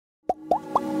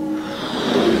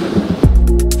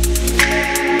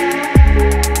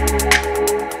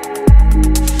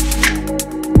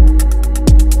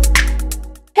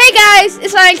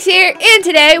Lyronyx here, and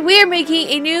today we are making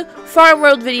a new Farm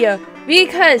World video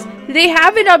because they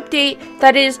have an update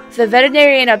that is the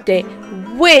veterinarian update,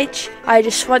 which I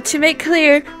just want to make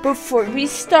clear before we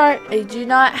start. I do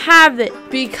not have it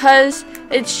because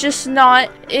it's just not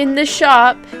in the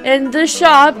shop, and the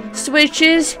shop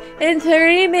switches in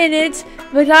 30 minutes,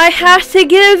 but I have to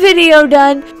get a video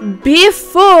done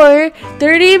before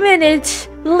 30 minutes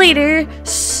later,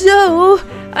 so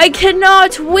I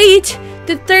cannot wait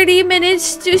the 30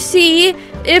 minutes to see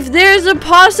if there's a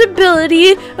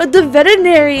possibility of the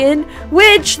veterinarian,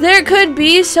 which there could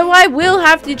be, so I will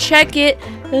have to check it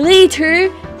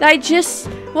later. I just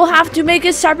will have to make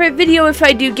a separate video if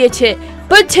I do get it.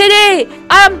 But today,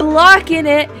 I'm blocking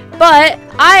it, but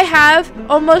I have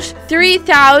almost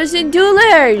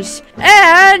 $3,000.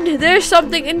 And there's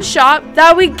something in shop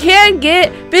that we can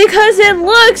get because it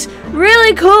looks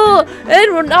really cool.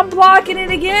 And I'm blocking it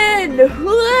again.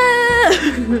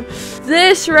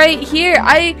 This right here,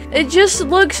 it just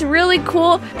looks really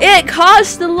cool. It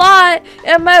costs a lot.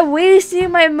 Am I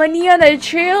wasting my money on a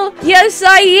trail? Yes,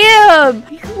 I am.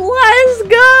 Let's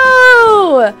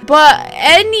go. But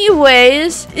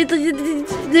anyways,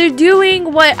 they're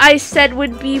doing what I said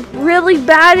would be really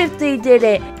bad if they did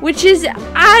it, which is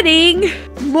adding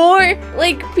more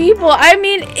people. I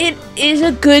mean, it is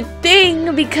a good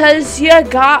thing because you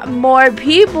got more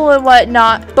people and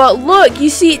whatnot, but look, you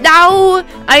see, now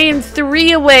I am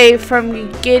 3 away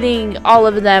from getting all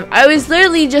of them. I was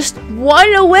literally just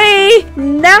 1 away.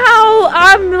 Now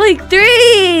I'm like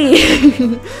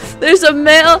 3. There's a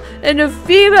male and a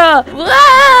female.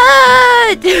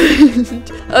 What?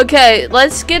 Okay,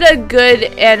 let's get a good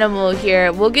animal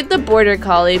here. We'll get the border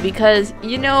collie because,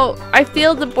 you know, I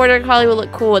feel the border collie will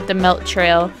look cool with the melt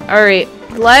trail. All right,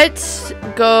 let's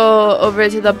go over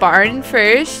to the barn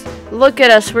first. Look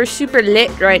at us, we're super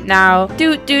lit right now.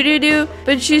 But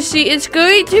you see, it's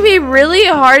going to be really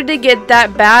hard to get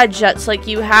that badge that's like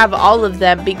you have all of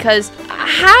them, because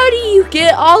how do you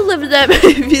get all of them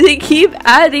if they keep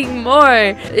adding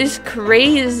more? It's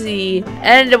crazy.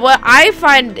 And what I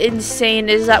find insane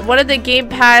is that one of the game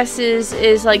passes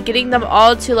is like getting them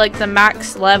all to like the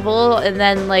max level and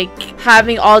then like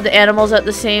having all the animals at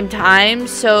the same time.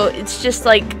 So it's just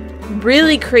like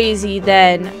really crazy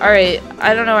then. Alright,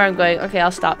 I don't know where I'm going. Okay,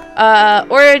 I'll stop.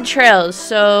 We're in trails.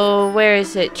 So where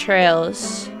is it?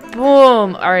 Trails.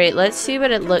 Boom. Alright, let's see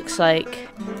what it looks like.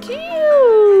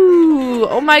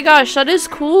 Oh my gosh, that is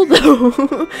cool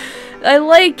though. I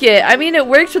like it. I mean, it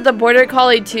works with the border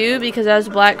collie too because it has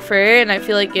black fur and I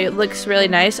feel like it looks really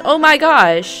nice. Oh my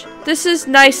gosh. This is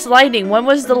nice lighting. When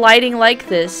was the lighting like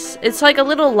this? It's like a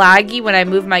little laggy when I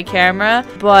move my camera,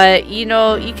 but you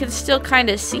know, you can still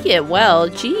kind of see it well.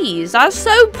 Jeez, that's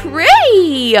so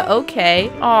pretty.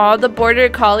 Okay. Aw, the border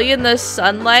collie in the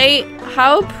sunlight.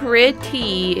 How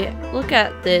pretty. Look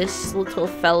at this little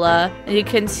fella. And you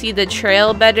can see the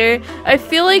trail better. I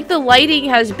feel like the lighting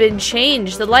has been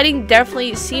changed. The lighting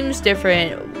definitely seems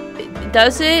different.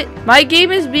 Does it? My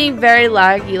game is being very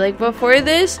laggy. Like before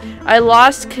this, I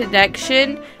lost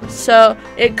connection. So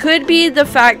it could be the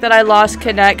fact that I lost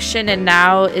connection and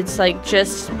now it's like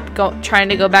just trying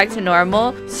to go back to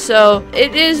normal. So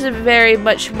it is very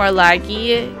much more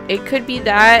laggy. It could be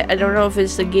that. I don't know if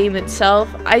it's the game itself.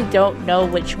 I don't know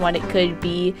which one it could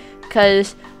be.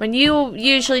 Because when you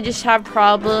usually just have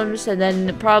problems and then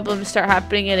the problems start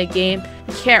happening in a game,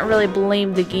 you can't really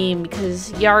blame the game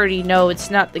because you already know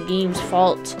it's not the game's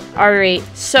fault. Alright,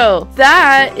 so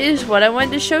that is what I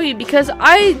wanted to show you because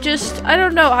I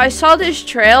don't know, I saw this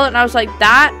trail and I was like,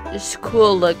 that is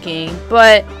cool looking.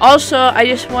 But also, I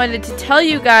just wanted to tell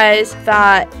you guys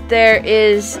that there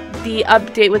is the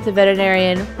update with the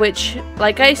veterinarian, which,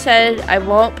 like I said, I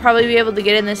won't probably be able to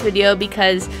get in this video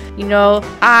because, you know,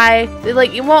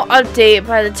 it won't update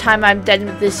by the time I'm done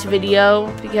with this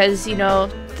video because, you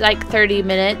know, it's like 30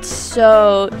 minutes.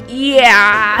 So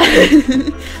yeah.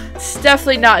 It's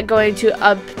definitely not going to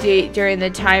update during the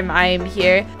time I am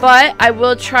here, but I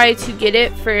will try to get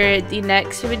it for the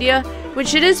next video,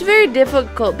 which it is very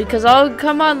difficult because I'll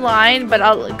come online but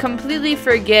I'll completely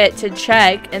forget to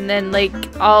check and then like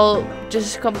I'll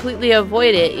just completely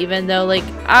avoid it, even though like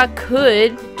I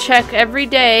could check every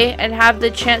day and have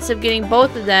the chance of getting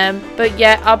both of them, but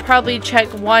yet I'll probably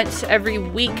check once every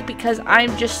week because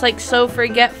I'm just like so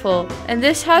forgetful. And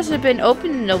this hasn't been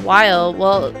open in a while.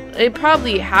 Well, it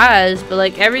probably has, but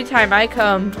like every time I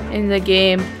come in the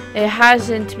game, it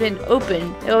hasn't been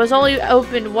open. It was only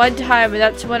open one time and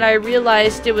that's when I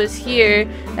realized it was here,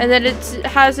 and then it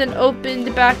hasn't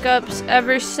opened back up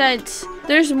ever since.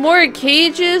 There's more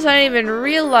cages? I didn't even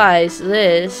realize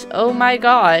this. Oh my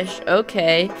gosh.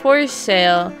 Okay. For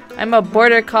sale. I'm a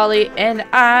border collie and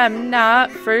I'm not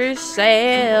for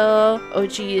sale. Oh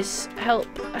geez, help,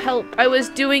 help. I was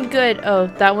doing good. Oh,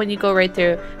 that one you go right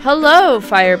through. Hello,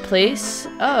 fireplace.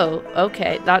 Oh,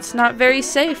 okay. That's not very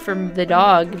safe for the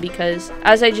dog because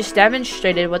as I just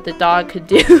demonstrated what the dog could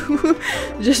do,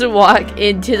 just walk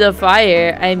into the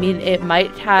fire. I mean, it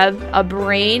might have a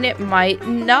brain, it might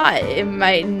not. It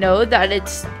might know that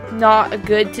it's not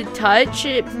good to touch,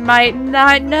 it might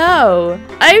not know.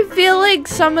 I feel like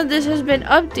some of this has been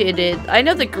updated. I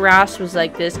know the grass was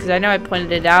like this because I know I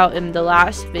pointed it out in the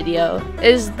last video.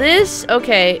 Is this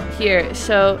okay? Here,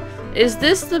 so is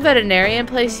this the veterinarian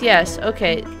place? Yes.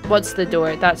 Okay, what's the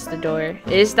door? That's the door.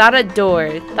 Is that a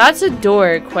door? That's a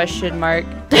door, question mark.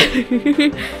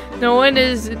 No one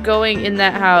is going in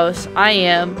that house. I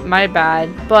am, my bad.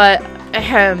 But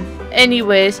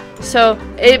anyways, so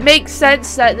it makes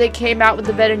sense that they came out with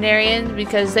the veterinarians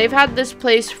because they've had this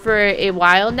place for a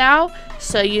while now.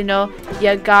 So, you know,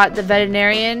 you got the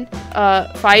veterinarian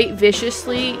fight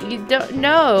viciously. You don't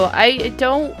know. I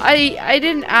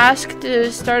didn't ask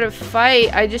to start a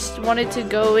fight. I just wanted to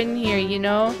go in here, you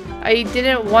know. I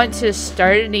didn't want to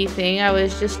start anything. I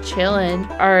was just chilling.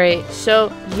 Alright,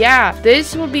 so yeah,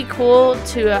 this will be cool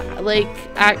to like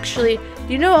actually,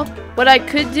 you know, what I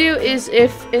could do is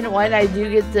if and when I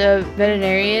do get the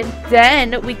veterinarian,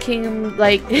 then we can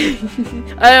like,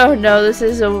 I don't know, this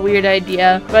is a weird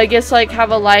idea, but I guess like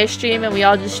have a live stream and we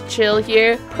all just chill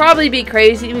here. Probably be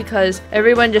crazy because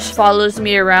everyone just follows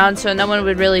me around, so no one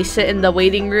would really sit in the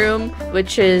waiting room,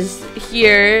 which is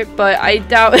here, but I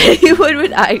doubt anyone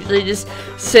would actually just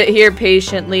sit here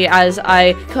patiently as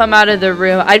I come out of the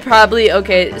room. I'd probably,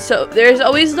 okay, so there's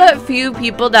always that few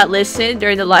people that listen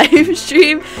during the live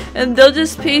stream and they'll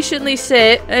just patiently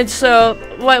sit, and so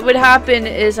what would happen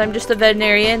is I'm just a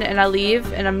veterinarian and I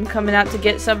leave and I'm coming out to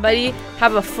get somebody,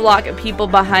 have a flock of people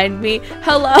behind me,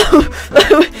 hello,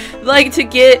 like to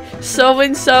get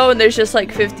so-and-so, and there's just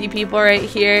like 50 people right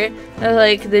here.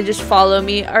 Like, they just follow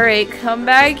me. Alright, come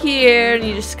back here. And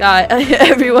you just got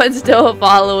everyone still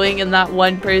following and that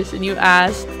one person you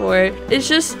asked for. It's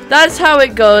just, that's how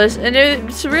it goes. And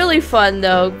it's really fun,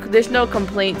 though. There's no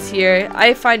complaints here.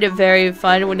 I find it very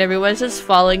fun when everyone's just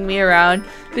following me around.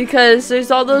 Because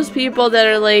there's all those people that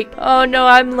are like, oh no,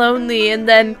 I'm lonely. And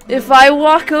then if I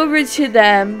walk over to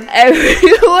them,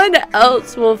 everyone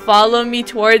else will follow me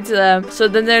towards them. So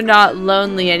then they're not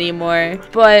lonely anymore.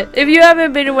 But if you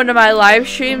haven't been to one of my live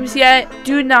streams yet,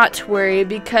 do not worry.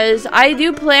 Because I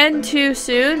do plan to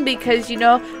soon. Because, you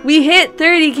know, we hit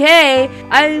 30K.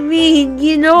 I mean,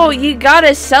 you know, you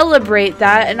gotta celebrate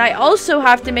that. And I also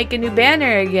have to make a new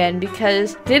banner again.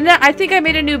 Because I think I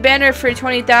made a new banner for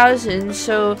 20,000.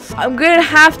 So I'm gonna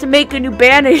have to make a new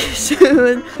banner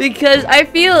soon because I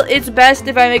feel it's best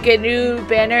if I make a new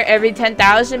banner every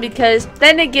 10,000 because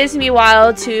then it gives me a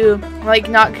while to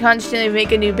like not constantly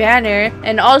make a new banner,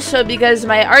 and also because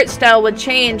my art style would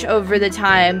change over the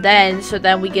time then, so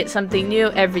then we get something new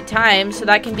every time, so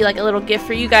that can be like a little gift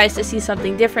for you guys to see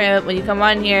something different when you come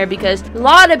on here, because a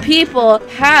lot of people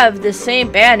have the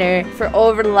same banner for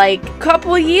over like a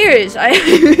couple years. I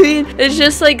mean, it's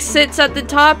just like sits at the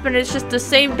top and it's just the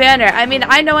same banner. I mean,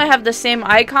 I know I have the same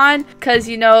icon because,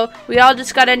 you know, we all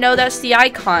just gotta know that's the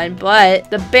icon,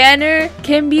 but the banner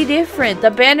can be different.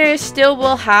 The banner still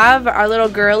will have our little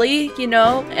girly, you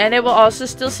know, and it will also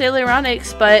still say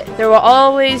Lyronyx, but there will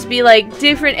always be like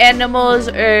different animals,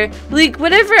 or like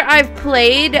whatever I've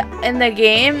played in the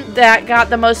game that got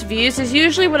the most views is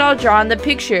usually what I'll draw in the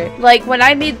picture. Like when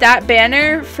I made that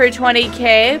banner for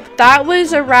 20K, that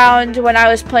was around when I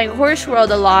was playing Horse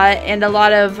World a lot, and a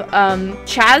lot of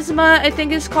Chasma, I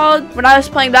think it's called, when I was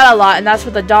playing that a lot, and that's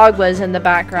what the dog was in the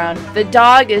background. The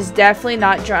dog is definitely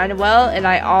not drawn well,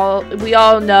 and we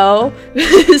all know.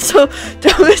 So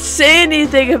don't say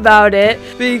anything about it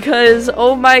because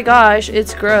oh my gosh,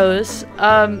 it's gross.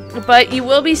 But you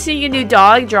will be seeing a new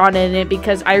dog drawn in it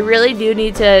because I really do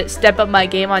need to step up my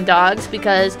game on dogs,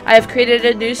 because I have created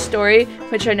a new story,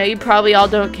 which I know you probably all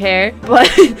don't care, but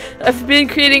I've been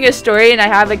creating a story and I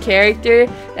have a character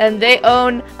and they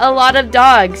own a lot of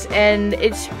dogs, and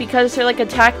it's because they're like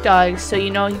attack dogs, so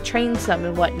you know, he trains them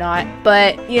and whatnot.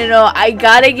 But you know, I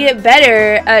gotta get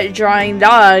better at drawing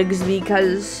dogs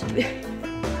because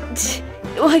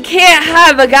well, I can't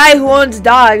have a guy who owns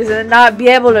dogs and not be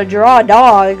able to draw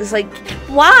dogs. Like,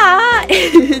 What?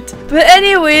 But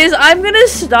anyways, I'm gonna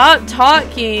stop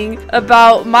talking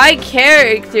about my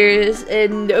characters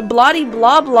and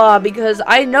blah blah because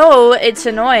I know it's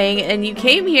annoying and you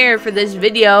came here for this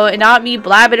video and not me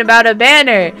blabbing about a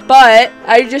banner. But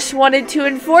I just wanted to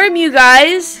inform you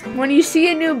guys, when you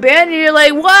see a new banner, you're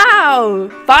like, wow,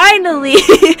 finally.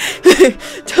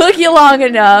 Took you long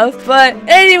enough. But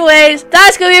anyways,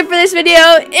 that's gonna be it for this video.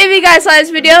 If you guys saw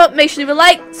this video, make sure to leave a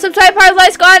like, subscribe, part of the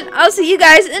like squad. I'll see you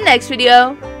guys in the next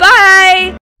video.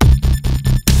 Bye!